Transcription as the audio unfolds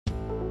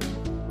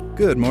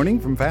Good morning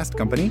from Fast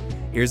Company.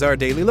 Here's our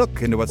daily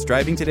look into what's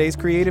driving today's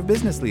creative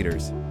business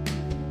leaders.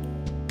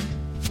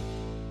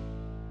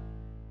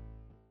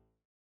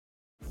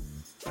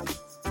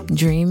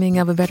 Dreaming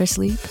of a better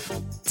sleep?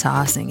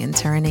 Tossing and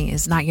turning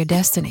is not your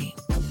destiny.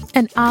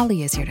 And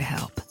Ollie is here to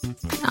help.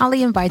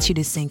 Ollie invites you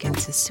to sink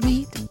into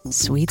sweet,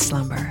 sweet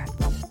slumber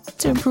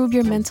to improve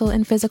your mental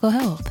and physical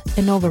health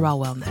and overall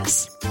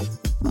wellness.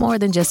 More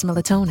than just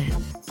melatonin,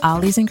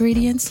 Ollie's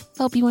ingredients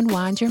help you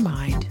unwind your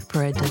mind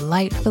for a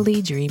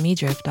delightfully dreamy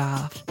drift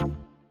off.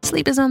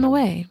 Sleep is on the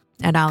way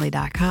at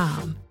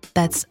Ollie.com.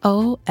 That's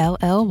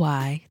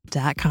OLLY.com.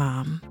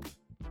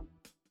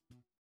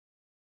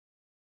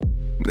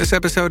 This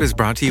episode is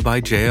brought to you by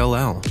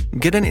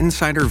JLL. Get an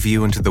insider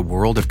view into the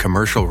world of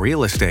commercial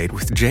real estate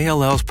with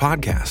JLL's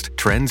podcast,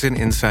 Trends and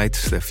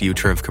Insights, the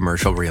Future of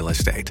Commercial Real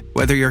Estate.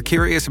 Whether you're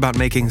curious about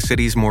making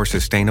cities more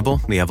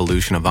sustainable, the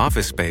evolution of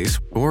office space,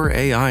 or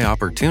AI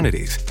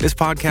opportunities, this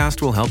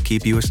podcast will help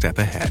keep you a step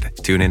ahead.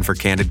 Tune in for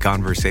candid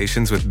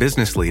conversations with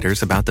business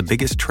leaders about the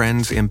biggest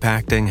trends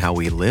impacting how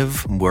we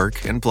live,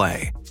 work, and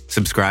play.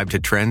 Subscribe to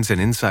Trends and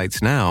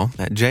Insights now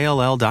at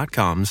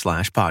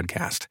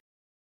jll.com/podcast.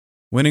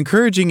 When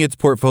encouraging its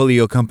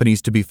portfolio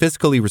companies to be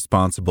fiscally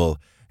responsible,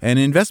 an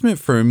investment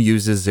firm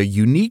uses a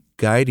unique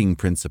guiding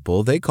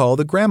principle they call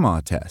the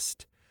Grandma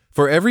Test.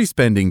 For every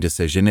spending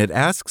decision, it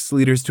asks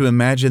leaders to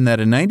imagine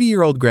that a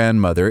 90-year-old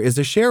grandmother is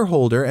a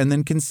shareholder and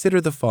then consider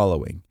the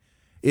following.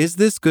 Is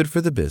this good for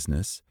the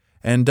business?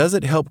 And does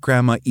it help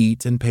Grandma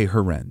eat and pay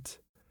her rent?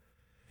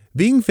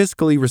 Being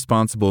fiscally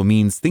responsible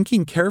means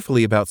thinking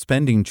carefully about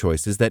spending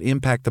choices that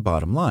impact the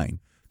bottom line.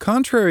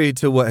 Contrary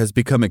to what has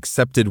become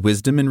accepted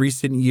wisdom in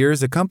recent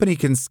years, a company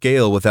can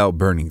scale without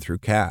burning through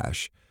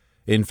cash.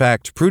 In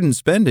fact, prudent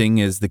spending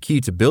is the key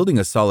to building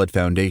a solid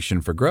foundation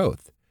for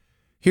growth.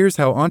 Here's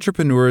how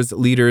entrepreneurs,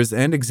 leaders,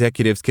 and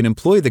executives can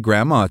employ the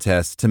Grandma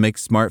Test to make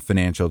smart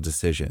financial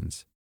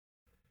decisions.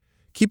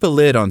 Keep a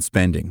lid on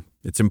spending.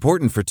 It's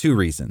important for two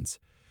reasons.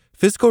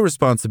 Fiscal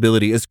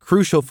responsibility is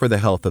crucial for the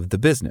health of the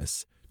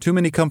business. Too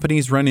many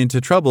companies run into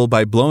trouble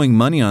by blowing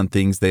money on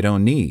things they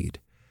don't need.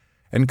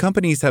 And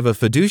companies have a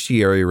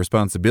fiduciary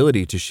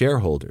responsibility to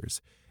shareholders.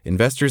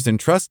 Investors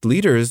entrust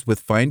leaders with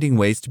finding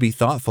ways to be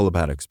thoughtful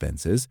about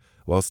expenses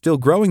while still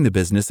growing the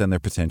business and their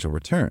potential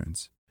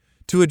returns.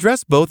 To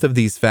address both of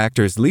these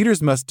factors,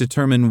 leaders must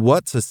determine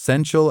what's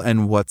essential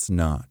and what's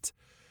not.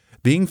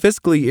 Being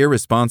fiscally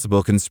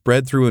irresponsible can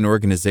spread through an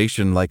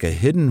organization like a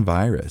hidden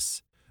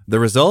virus. The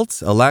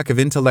result? A lack of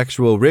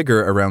intellectual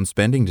rigor around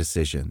spending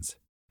decisions.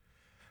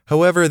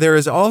 However, there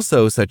is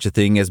also such a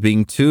thing as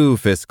being too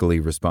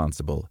fiscally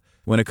responsible.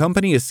 When a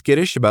company is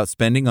skittish about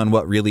spending on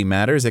what really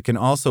matters, it can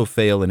also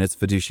fail in its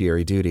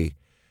fiduciary duty.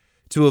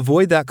 To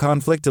avoid that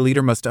conflict, a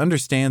leader must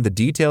understand the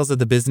details of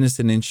the business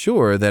and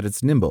ensure that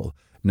it's nimble,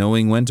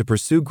 knowing when to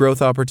pursue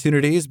growth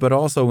opportunities but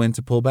also when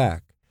to pull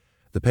back.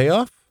 The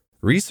payoff?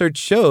 Research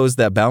shows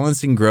that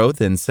balancing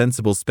growth and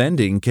sensible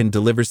spending can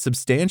deliver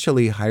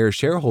substantially higher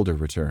shareholder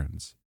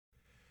returns.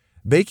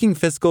 Baking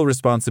fiscal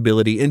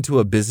responsibility into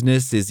a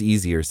business is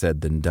easier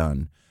said than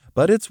done,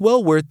 but it's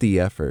well worth the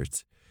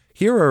effort.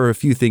 Here are a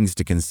few things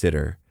to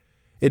consider.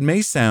 It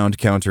may sound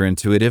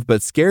counterintuitive,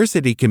 but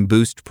scarcity can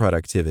boost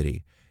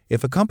productivity.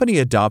 If a company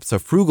adopts a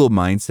frugal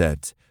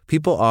mindset,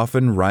 people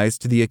often rise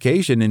to the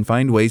occasion and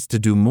find ways to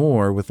do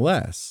more with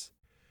less.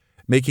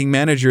 Making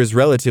managers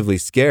relatively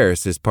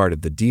scarce is part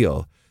of the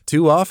deal.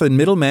 Too often,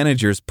 middle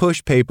managers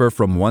push paper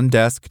from one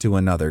desk to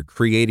another,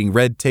 creating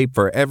red tape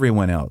for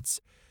everyone else.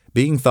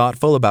 Being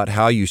thoughtful about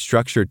how you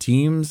structure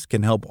teams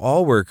can help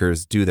all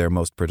workers do their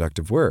most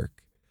productive work.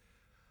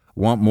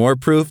 Want more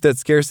proof that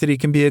scarcity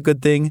can be a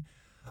good thing?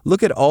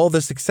 Look at all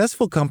the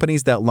successful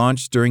companies that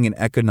launched during an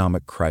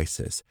economic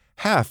crisis,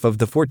 half of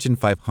the Fortune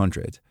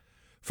 500.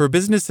 For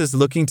businesses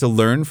looking to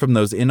learn from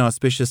those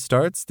inauspicious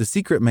starts, the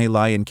secret may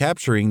lie in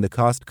capturing the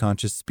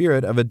cost-conscious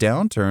spirit of a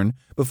downturn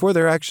before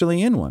they're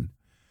actually in one.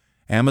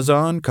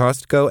 Amazon,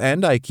 Costco,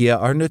 and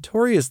IKEA are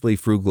notoriously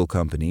frugal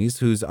companies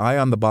whose eye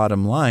on the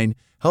bottom line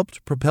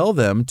helped propel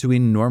them to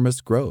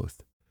enormous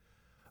growth.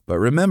 But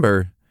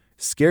remember,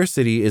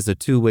 scarcity is a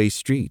two-way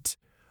street.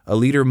 A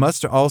leader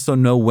must also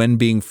know when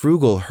being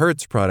frugal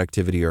hurts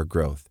productivity or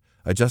growth,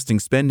 adjusting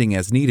spending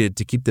as needed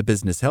to keep the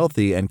business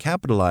healthy and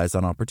capitalize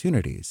on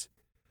opportunities.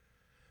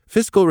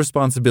 Fiscal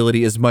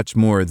responsibility is much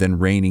more than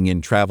reining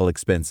in travel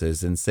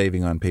expenses and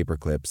saving on paper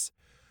clips.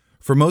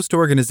 For most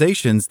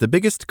organizations, the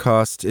biggest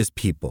cost is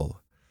people.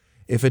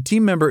 If a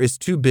team member is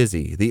too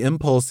busy, the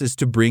impulse is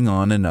to bring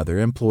on another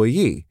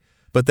employee.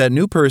 But that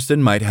new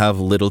person might have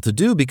little to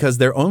do because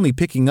they're only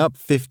picking up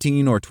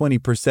 15 or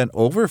 20%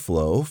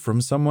 overflow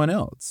from someone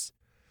else.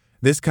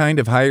 This kind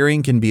of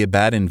hiring can be a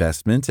bad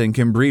investment and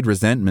can breed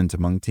resentment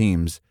among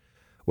teams.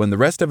 When the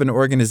rest of an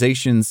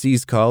organization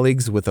sees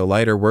colleagues with a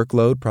lighter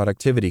workload,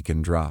 productivity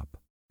can drop.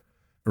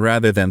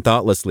 Rather than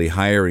thoughtlessly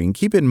hiring,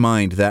 keep in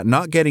mind that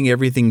not getting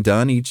everything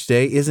done each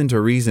day isn't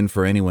a reason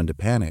for anyone to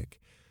panic.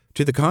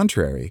 To the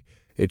contrary,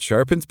 it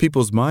sharpens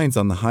people's minds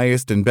on the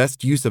highest and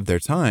best use of their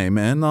time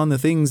and on the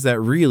things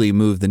that really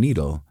move the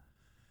needle.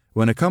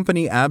 When a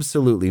company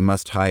absolutely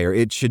must hire,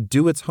 it should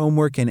do its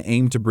homework and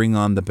aim to bring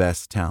on the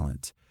best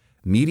talent.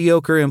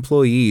 Mediocre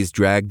employees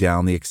drag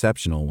down the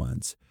exceptional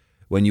ones.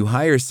 When you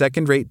hire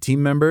second-rate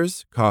team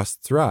members,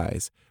 costs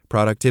rise,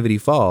 productivity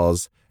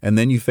falls, and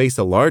then you face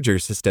a larger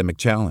systemic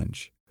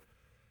challenge.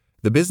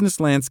 The business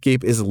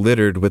landscape is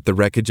littered with the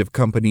wreckage of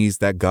companies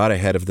that got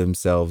ahead of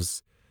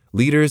themselves.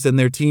 Leaders and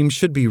their teams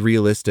should be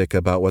realistic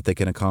about what they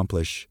can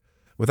accomplish.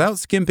 Without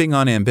skimping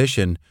on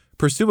ambition,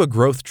 pursue a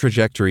growth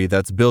trajectory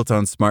that's built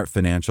on smart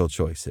financial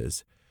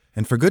choices.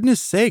 And for goodness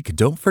sake,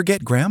 don't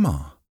forget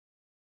Grandma.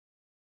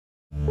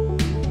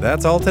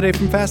 That's all today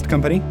from Fast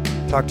Company.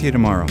 Talk to you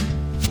tomorrow.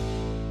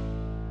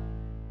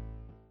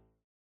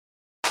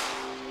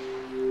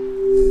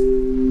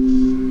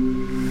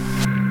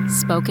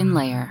 Spoken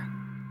Layer.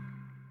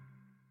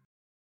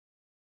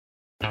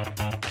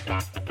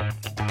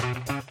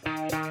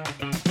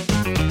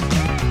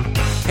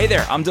 Hey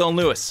there, I'm Dylan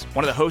Lewis,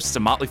 one of the hosts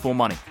of Motley Fool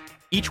Money.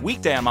 Each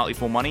weekday on Motley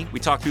Fool Money, we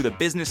talk through the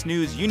business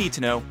news you need to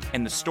know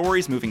and the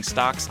stories moving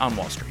stocks on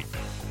Wall Street.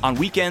 On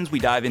weekends, we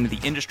dive into the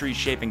industries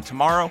shaping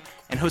tomorrow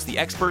and host the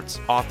experts,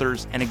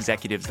 authors, and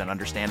executives that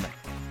understand them.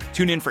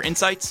 Tune in for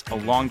insights, a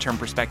long-term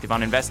perspective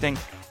on investing,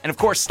 and of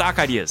course, stock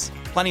ideas.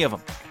 Plenty of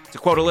them. To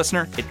quote a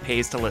listener, it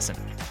pays to listen.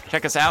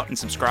 Check us out and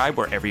subscribe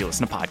wherever you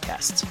listen to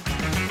podcasts.